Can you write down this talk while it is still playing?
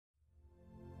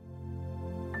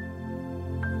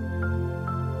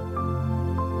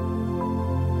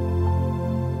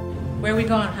Where are we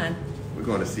going, hon? We're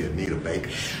going to see Anita Baker.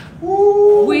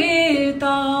 Ooh. With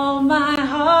all my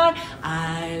heart,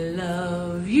 I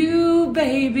love you,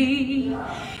 baby.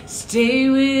 Stay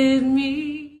with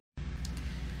me.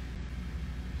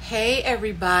 Hey,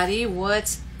 everybody.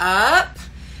 What's up?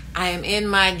 I am in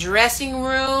my dressing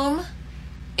room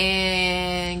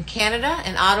in Canada,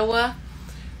 in Ottawa.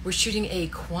 We're shooting a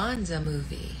Kwanzaa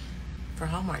movie for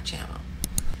Hallmark Channel.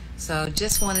 So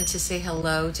just wanted to say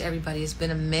hello to everybody. It's been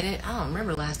a minute. I don't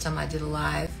remember last time I did a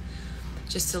live.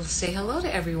 Just to say hello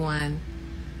to everyone.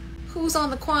 Who's on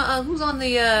the chat?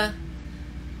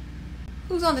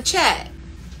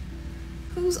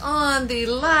 Who's on the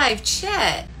live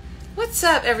chat? What's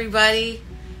up, everybody?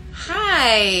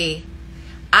 Hi.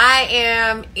 I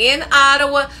am in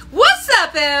Ottawa. What's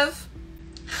up, Ev?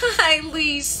 Hi,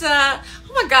 Lisa.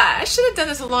 Oh my God, I should have done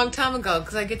this a long time ago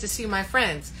because I get to see my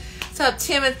friends. What's up,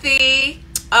 Timothy?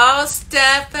 Oh,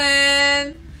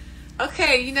 Stefan.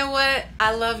 Okay, you know what?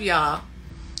 I love y'all.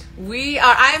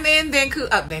 I'm in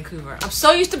Vancouver. I'm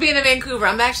so used to being in Vancouver.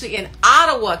 I'm actually in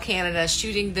Ottawa, Canada,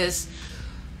 shooting this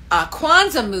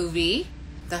Kwanzaa movie.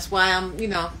 That's why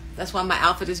that's why my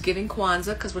outfit is giving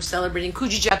Kwanzaa, because we're celebrating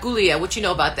Kujichagulia. What you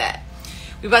know about that?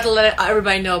 We're about to let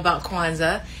everybody know about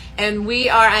Kwanzaa. And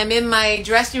I'm in my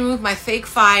dressing room with my fake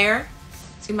fire.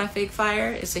 See my fake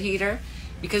fire? It's a heater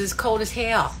because it's cold as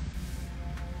hell.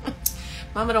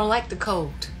 Mama don't like the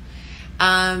cold.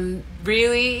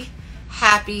 Really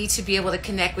happy to be able to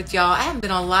connect with y'all. I haven't been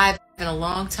on live in a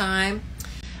long time.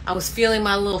 I was feeling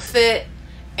my little fit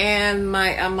and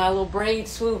my little braid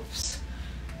swoops.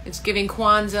 It's giving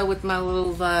Kwanzaa with my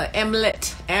little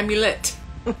amulet.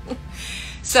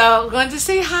 So going to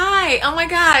say hi. Oh my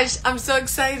gosh, I'm so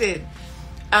excited.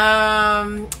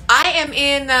 I am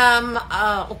in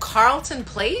Carleton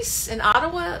Place in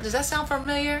Ottawa. Does that sound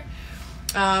familiar?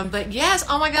 But yes,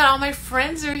 oh my God, all my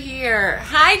friends are here.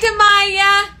 Hi,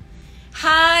 Demaya.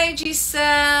 Hi,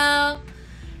 Giselle.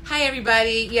 Hi,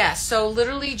 everybody. Yeah, so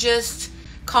literally just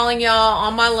calling y'all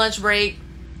on my lunch break.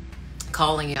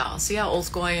 Calling y'all. See how old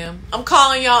school I am? I'm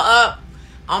calling y'all up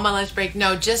on my lunch break.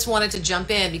 No, just wanted to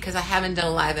jump in because I haven't done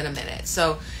a live in a minute.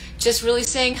 So just really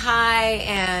saying hi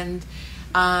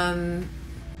and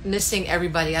missing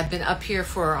everybody. I've been up here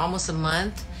for almost a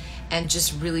month and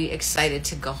just really excited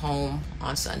to go home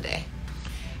on Sunday.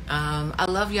 I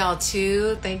love y'all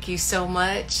too. Thank you so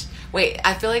much. Wait,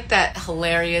 I feel like that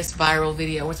hilarious viral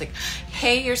video where it's like,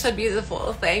 hey, you're so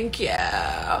beautiful. Thank you.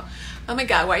 Oh my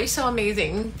God, why are you so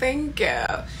amazing? Thank you.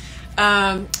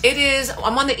 I'm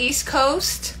on the East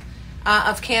Coast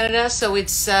of Canada, so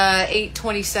it's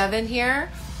 8:27 here.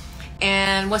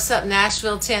 And what's up,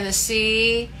 Nashville,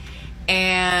 Tennessee?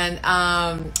 And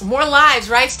more lives,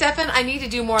 right, Stefan? I need to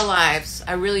do more lives.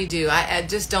 I really do. I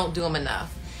just don't do them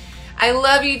enough. I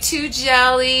love you too,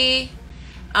 Jelly.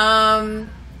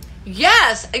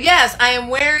 Yes, I am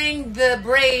wearing the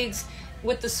braids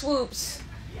with the swoops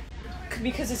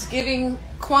because it's giving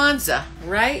Kwanzaa,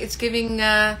 right? It's giving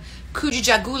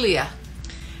Kujichagulia.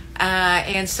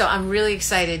 And so I'm really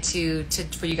excited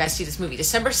for you guys to see this movie.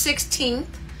 December 16th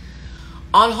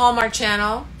on Hallmark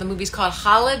Channel. The movie's called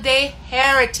Holiday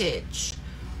Heritage.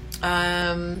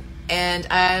 And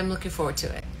I'm looking forward to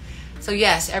it. So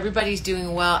yes, everybody's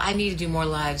doing well. I need to do more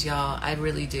lives, y'all. I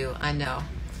really do. I know.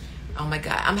 Oh my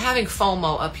God. I'm having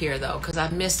FOMO up here though, because I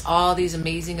missed all these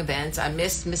amazing events. I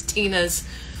missed Miss Tina's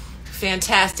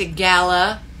fantastic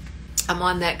gala. I'm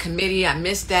on that committee. I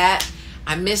missed that.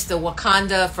 I missed the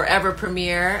Wakanda Forever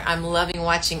premiere. I'm loving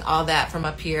watching all that from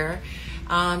up here.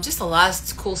 Just a lot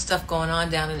of cool stuff going on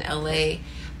down in LA.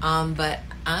 But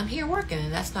I'm here working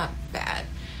and that's not bad.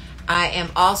 I am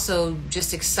also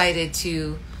just excited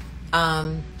to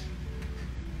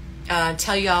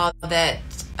tell y'all that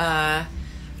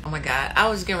oh my God, I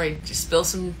was getting ready to spill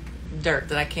some dirt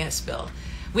that I can't spill.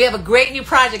 We have a great new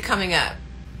project coming up.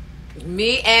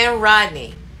 Me and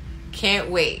Rodney.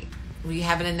 Can't wait. We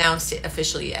haven't announced it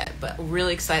officially yet, but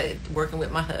really excited working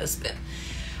with my husband.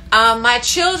 My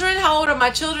children, how old are my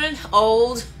children?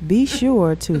 Old. Be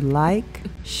sure to like,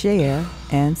 share,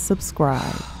 and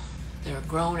subscribe. They're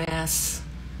grown-ass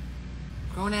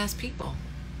people.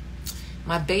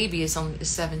 My baby is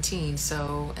 17,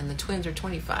 and the twins are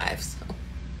 25, so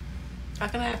how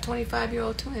can I have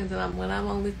 25-year-old twins when I'm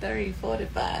only 30,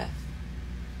 45?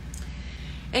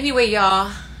 Anyway,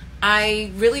 y'all,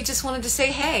 I really just wanted to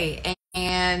say hey,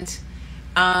 and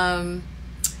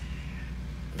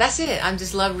that's it. I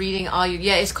just love reading all you.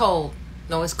 Yeah, it's cold.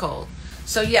 No, it's cold.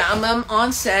 So yeah, I'm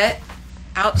on set.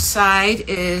 Outside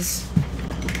is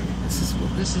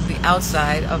this is the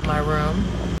outside of my room.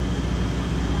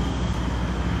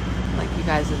 Like You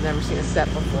guys have never seen a set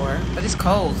before, but it's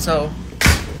cold, so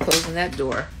closing that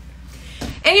door.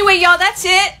 Anyway, y'all, that's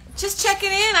it. Just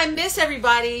checking in. I miss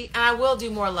everybody, and I will do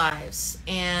more lives.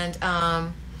 And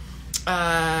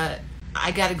I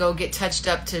got to go get touched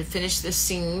up to finish this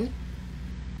scene.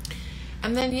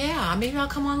 And then, yeah, maybe I'll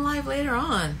come on live later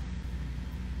on.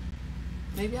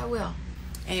 Maybe I will.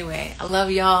 Anyway, I love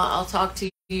y'all. I'll talk to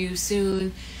you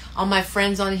soon. All my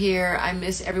friends on here, I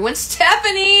miss everyone.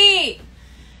 Stephanie!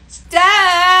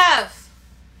 Steph!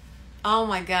 Oh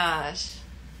my gosh.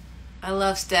 I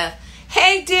love Steph.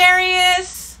 Hey,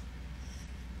 Darius!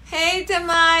 Hey,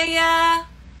 Demaya!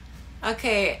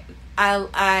 Okay,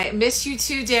 I miss you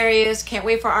too, Darius. Can't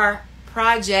wait for our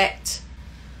project.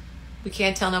 We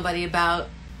can't tell nobody about.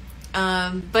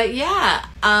 But yeah,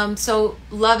 so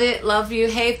love it, love you.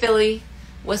 Hey, Philly,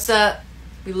 what's up?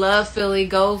 We love Philly.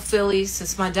 Go Philly.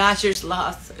 Since my Dodgers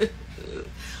lost,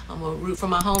 I'm gonna root for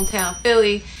my hometown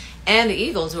Philly and the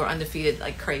Eagles, who are undefeated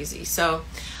like crazy. So,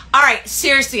 all right,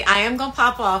 seriously, I am gonna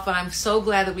pop off, but I'm so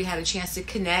glad that we had a chance to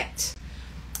connect.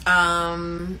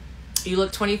 You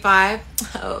look 25.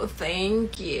 Oh,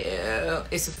 thank you.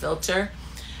 It's a filter.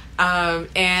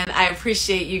 And I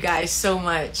appreciate you guys so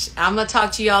much. I'm going to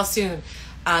talk to y'all soon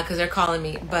because they're calling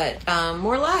me. But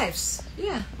more lives.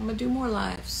 Yeah, I'm going to do more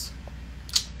lives.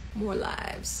 More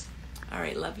lives. All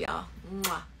right, love y'all.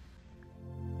 Mwah.